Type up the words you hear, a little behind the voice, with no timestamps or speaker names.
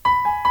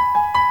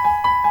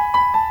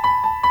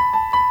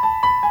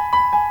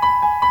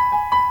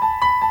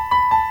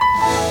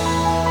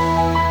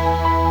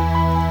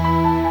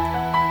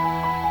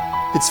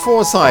It's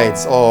 4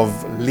 sides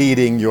of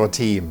leading your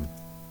team.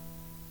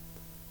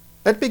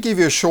 Let me give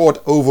you a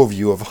short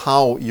overview of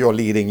how you're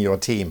leading your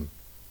team.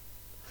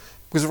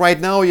 Because right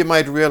now you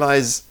might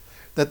realize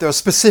that there are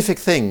specific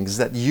things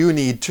that you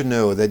need to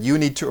know, that you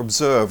need to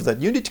observe, that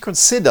you need to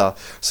consider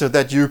so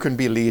that you can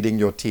be leading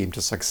your team to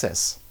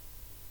success.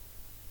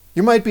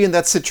 You might be in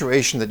that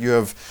situation that you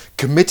have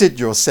committed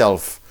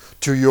yourself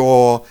to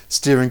your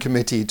steering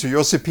committee, to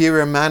your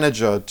superior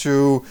manager,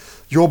 to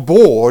your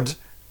board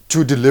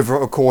to deliver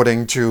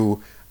according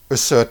to a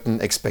certain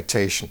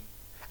expectation.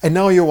 And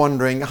now you're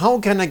wondering,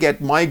 how can I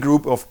get my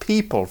group of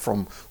people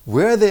from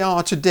where they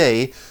are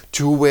today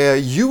to where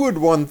you would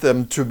want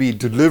them to be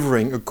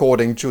delivering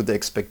according to the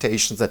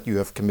expectations that you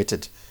have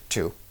committed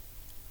to?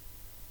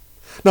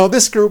 Now,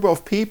 this group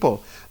of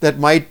people, that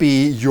might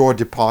be your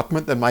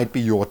department, that might be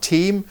your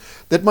team,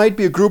 that might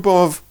be a group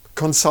of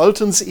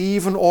consultants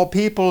even, or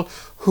people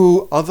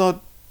who other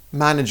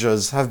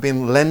managers have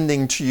been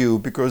lending to you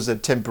because they're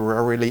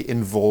temporarily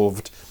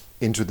involved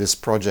into this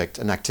project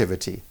and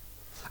activity.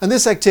 And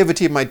this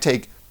activity might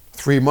take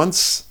 3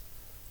 months,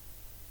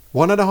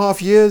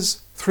 1.5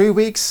 years, 3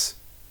 weeks,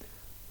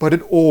 but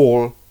it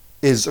all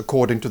is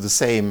according to the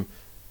same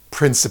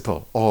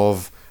principle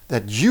of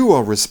that you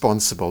are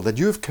responsible, that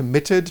you have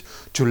committed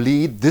to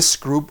lead this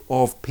group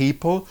of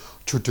people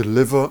to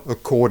deliver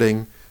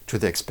according to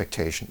the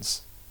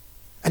expectations.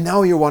 And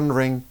now you're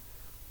wondering,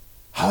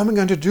 how am I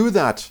going to do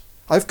that?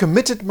 I've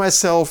committed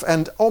myself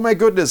and oh my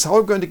goodness, how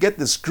am I going to get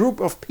this group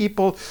of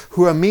people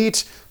who I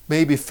meet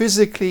maybe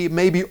physically,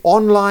 maybe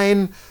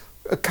online,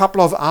 a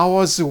couple of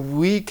hours a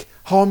week,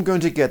 how I'm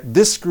going to get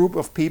this group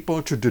of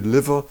people to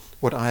deliver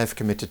what I have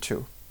committed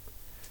to.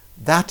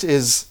 That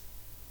is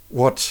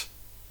what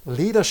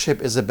leadership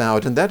is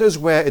about, and that is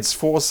where its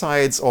 4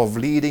 sides of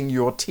leading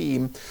your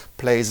team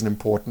plays an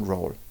important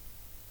role.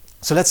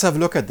 So let's have a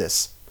look at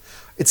this.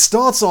 It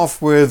starts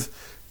off with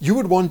you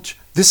would want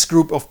this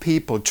group of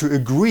people to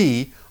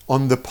agree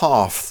on the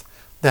path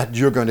that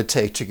you're going to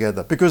take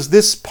together, because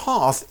this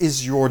path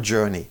is your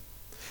journey.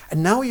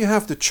 And now you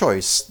have the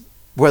choice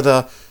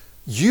whether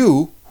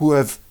you who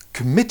have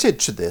committed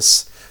to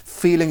this,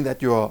 feeling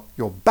that you're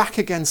back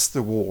against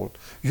the wall,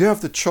 you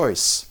have the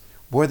choice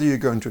whether you're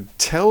going to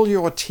tell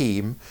your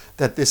team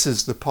that this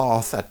is the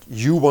path that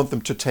you want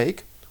them to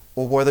take,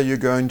 or whether you're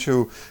going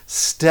to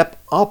step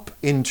up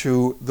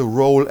into the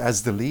role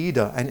as the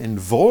leader and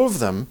involve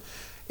them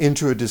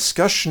into a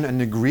discussion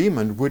and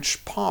agreement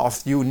which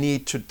path you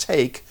need to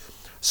take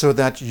so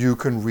that you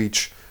can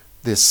reach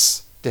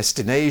this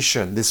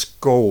destination, this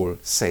goal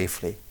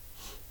safely.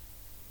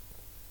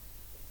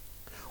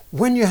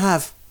 When you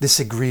have this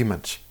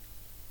agreement,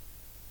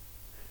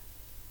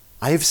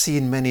 I've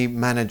seen many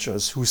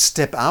managers who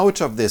step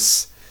out of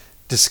this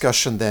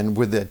discussion then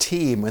with their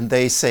team and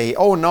they say,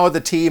 oh, now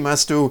the team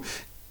has to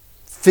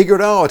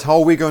figure out how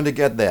we're going to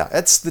get there.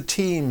 It's the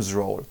team's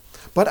role.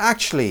 But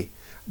actually,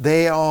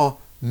 they are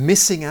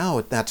missing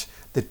out that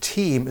the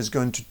team is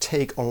going to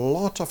take a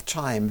lot of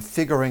time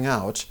figuring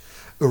out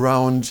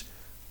around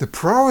the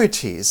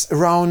priorities,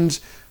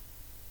 around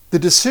the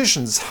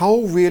decisions, how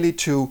really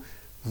to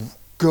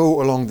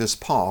go along this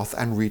path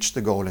and reach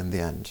the goal in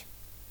the end.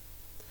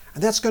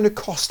 And that's going to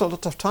cost a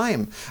lot of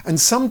time. And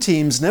some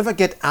teams never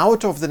get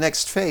out of the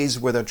next phase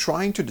where they're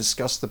trying to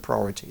discuss the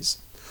priorities.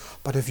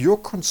 But if you're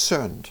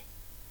concerned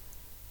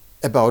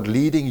about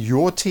leading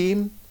your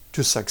team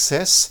to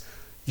success,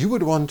 you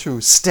would want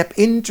to step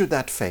into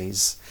that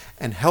phase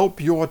and help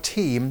your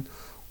team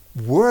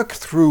work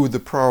through the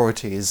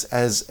priorities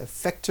as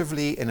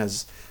effectively and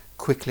as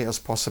quickly as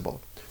possible.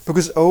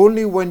 Because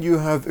only when you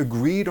have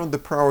agreed on the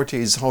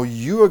priorities, how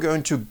you are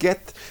going to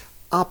get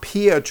up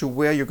here to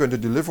where you're going to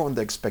deliver on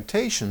the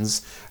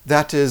expectations,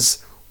 that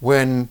is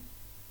when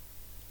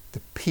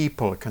the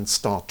people can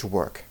start to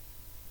work.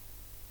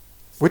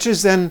 Which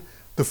is then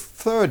the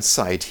 3rd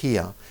side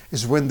here,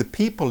 is when the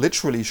people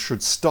literally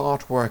should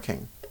start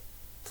working.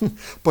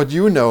 But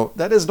you know,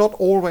 that is not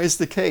always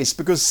the case,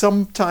 because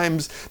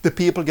sometimes the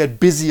people get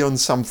busy on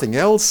something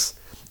else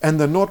and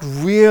they're not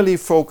really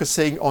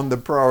focusing on the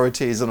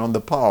priorities and on the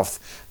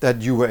path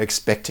that you were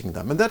expecting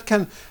them. And that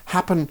can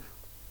happen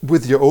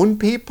with your own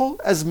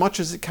people as much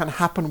as it can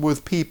happen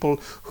with people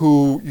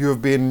who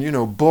you've been,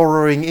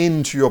 borrowing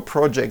into your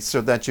project so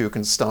that you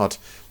can start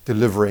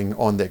delivering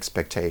on the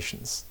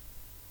expectations.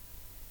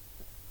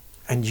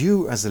 And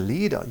you as a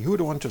leader, you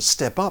would want to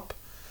step up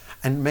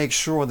and make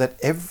sure that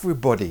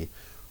everybody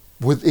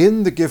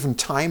within the given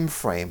time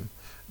frame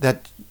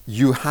that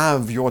you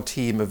have your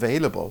team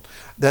available,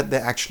 that they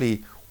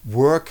actually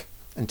work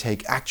and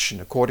take action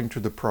according to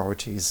the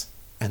priorities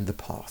and the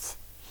path.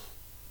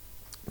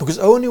 Because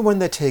only when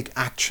they take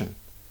action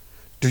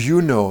do you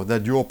know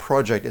that your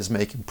project is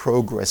making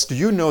progress. Do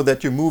you know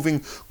that you're moving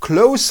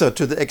closer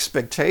to the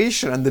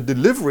expectation and the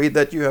delivery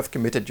that you have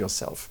committed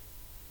yourself.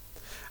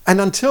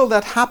 And until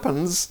that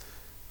happens,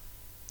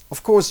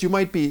 of course, you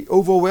might be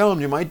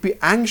overwhelmed, you might be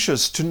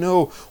anxious to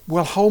know,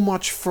 well, how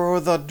much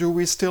further do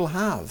we still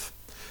have?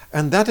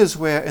 And that is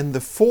where in the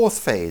 4th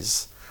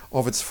phase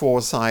of its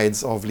four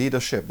sides of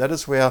leadership. That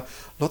is where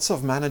lots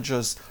of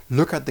managers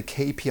look at the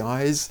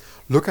KPIs,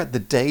 look at the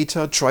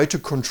data, try to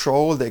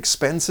control the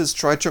expenses,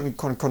 try to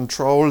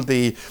control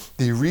the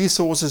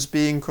resources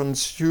being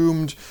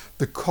consumed,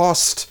 the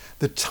cost,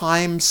 the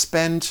time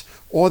spent,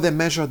 or they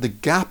measure the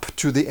gap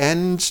to the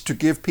end to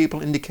give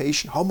people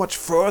indication how much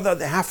further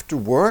they have to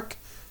work.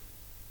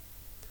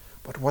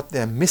 But what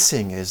they're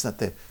missing is that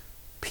the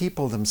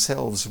people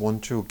themselves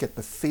want to get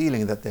the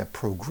feeling that they're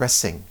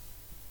progressing.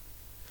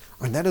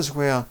 And that is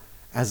where,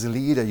 as a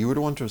leader, you would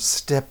want to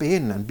step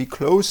in and be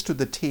close to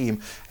the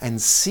team and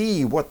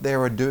see what they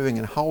are doing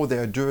and how they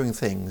are doing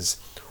things,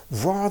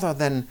 rather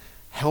than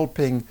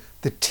helping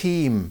the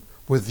team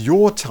with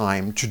your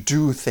time to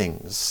do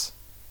things.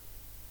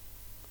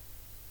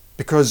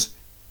 Because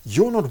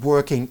you're not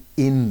working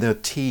in the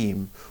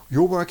team.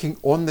 You're working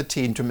on the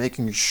team to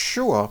making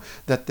sure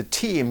that the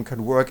team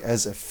can work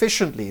as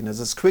efficiently and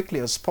as quickly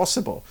as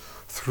possible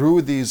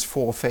through these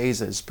four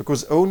phases.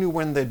 Because only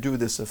when they do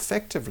this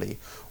effectively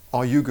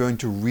are you going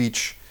to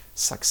reach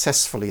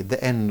successfully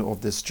the end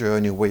of this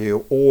journey where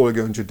you're all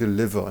going to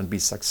deliver and be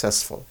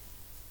successful.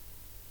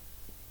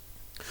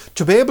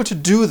 To be able to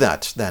do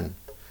that, then,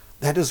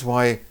 that is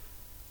why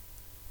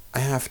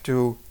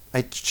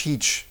I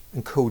teach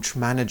and coach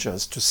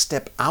managers to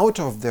step out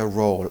of their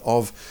role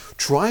of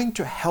trying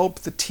to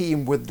help the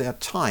team with their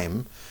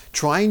time,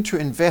 trying to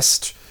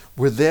invest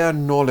with their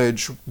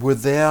knowledge,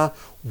 with their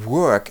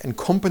work, and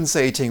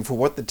compensating for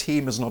what the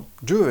team is not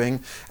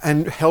doing,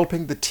 and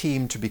helping the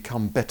team to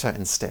become better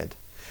instead.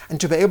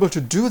 And to be able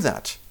to do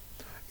that,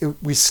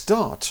 we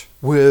start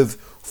with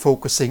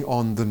focusing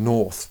on the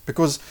north,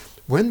 because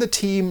when the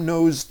team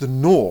knows the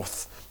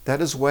north, that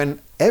is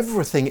when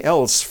everything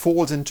else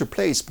falls into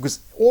place, because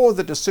all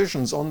the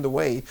decisions on the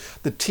way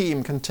the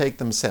team can take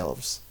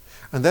themselves.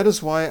 And that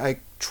is why I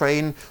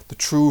train the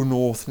True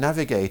North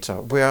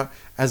Navigator, where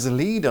as a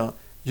leader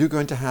you're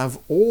going to have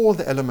all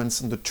the elements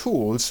and the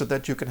tools so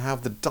that you can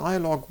have the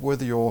dialogue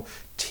with your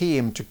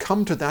team to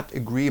come to that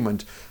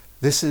agreement.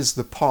 This is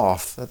the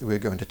path that we're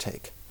going to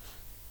take.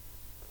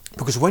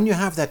 Because when you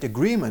have that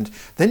agreement,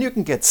 then you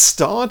can get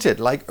started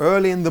like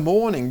early in the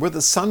morning with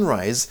the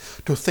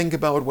sunrise to think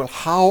about, well,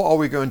 how are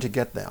we going to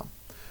get there?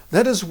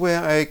 That is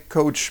where I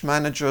coach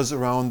managers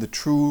around the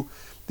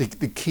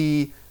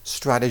key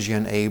strategy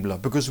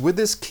enabler. Because with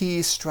this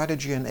key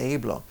strategy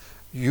enabler,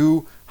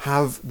 you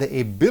have the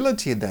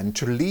ability then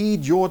to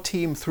lead your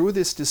team through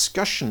this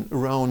discussion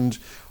around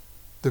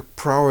the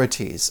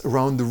priorities,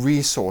 around the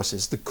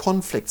resources, the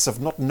conflicts of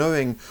not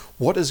knowing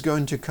what is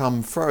going to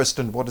come first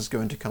and what is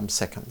going to come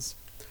second.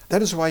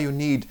 That is why you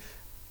need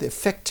the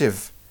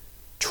effective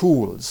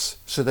tools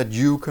so that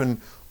you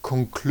can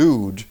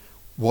conclude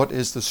what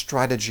is the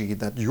strategy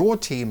that your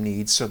team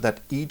needs so that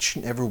each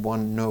and every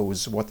one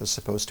knows what they're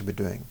supposed to be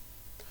doing.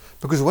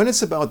 Because when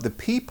it's about the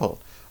people,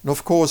 and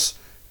of course,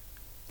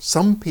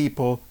 some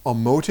people are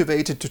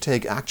motivated to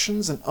take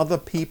actions and other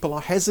people are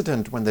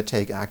hesitant when they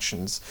take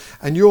actions.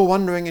 And you're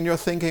wondering and you're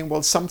thinking,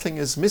 well, something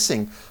is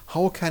missing.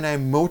 How can I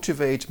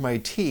motivate my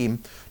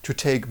team to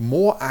take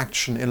more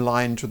action in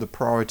line to the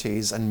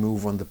priorities and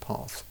move on the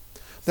path?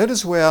 That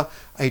is where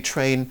I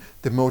train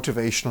the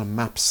motivational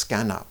map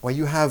scanner, where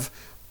you have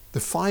the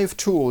 5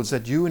 tools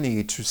that you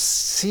need to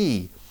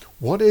see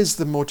what is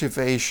the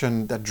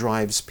motivation that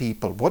drives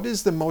people, what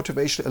is the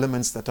motivational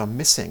elements that are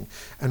missing,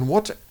 and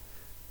what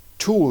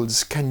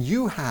tools can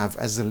you have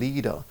as a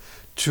leader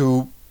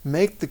to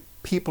make the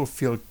people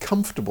feel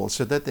comfortable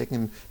so that they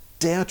can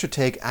dare to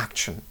take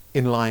action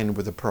in line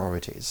with the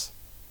priorities.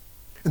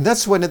 And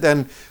that's when it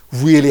then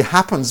really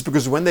happens,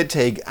 because when they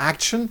take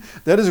action,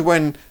 that is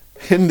when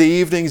in the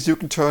evenings you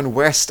can turn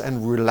west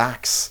and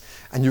relax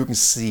and you can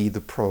see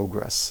the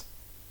progress.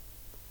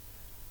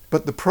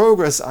 But the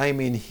progress I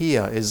mean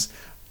here is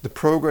the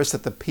progress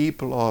that the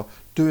people are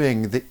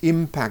doing, the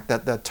impact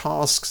that their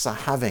tasks are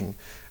having,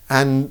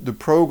 and the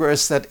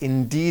progress that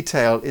in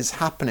detail is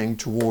happening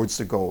towards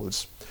the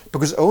goals.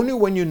 Because only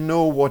when you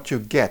know what you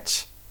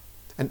get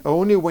and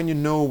only when you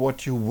know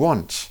what you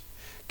want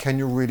can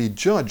you really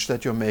judge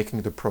that you're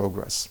making the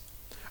progress.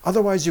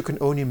 Otherwise you can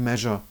only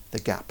measure the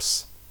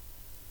gaps.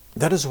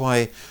 That is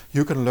why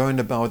you can learn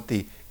about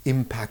the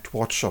Impact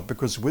Watcher,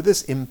 because with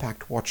this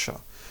Impact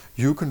Watcher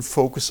you can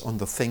focus on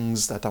the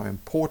things that are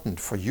important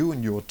for you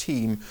and your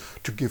team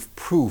to give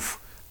proof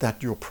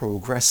that you're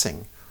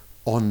progressing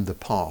on the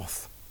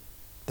path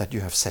that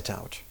you have set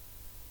out.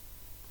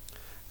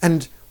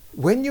 And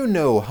when you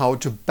know how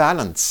to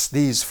balance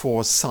these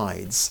 4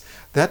 sides,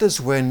 that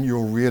is when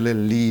you're really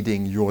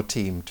leading your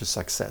team to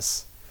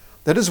success.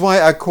 That is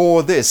why I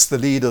call this the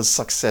Leader's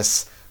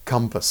Success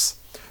Compass,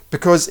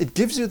 because it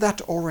gives you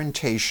that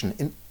orientation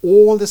in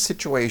all the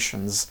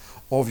situations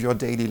of your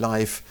daily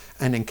life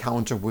and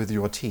encounter with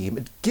your team.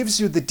 It gives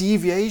you the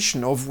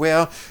deviation of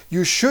where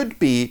you should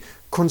be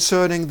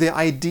concerning the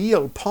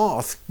ideal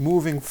path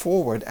moving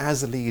forward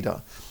as a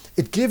leader.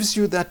 It gives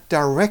you that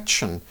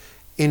direction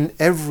in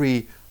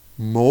every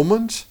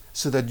moment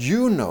so that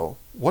you know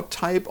what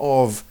type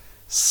of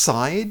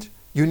side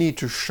you need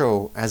to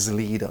show as a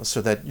leader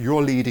so that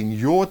you're leading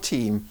your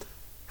team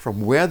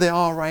from where they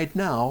are right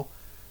now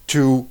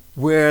to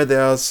where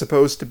they're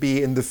supposed to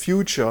be in the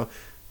future,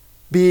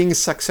 being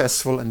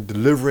successful and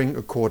delivering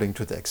according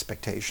to the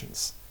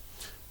expectations.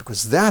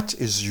 Because that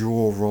is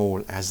your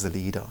role as the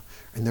leader,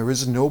 and there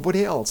is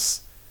nobody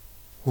else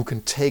who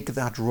can take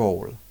that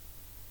role.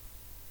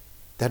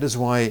 That is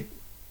why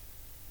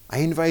I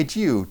invite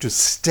you to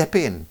step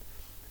in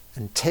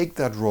and take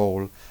that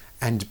role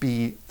and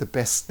be the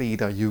best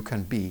leader you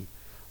can be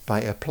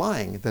by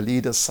applying the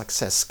Leader's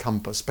Success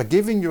Compass, by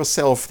giving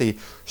yourself the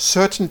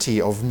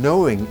certainty of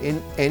knowing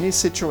in any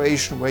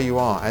situation where you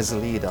are as a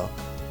leader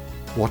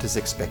what is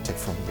expected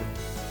from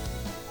you.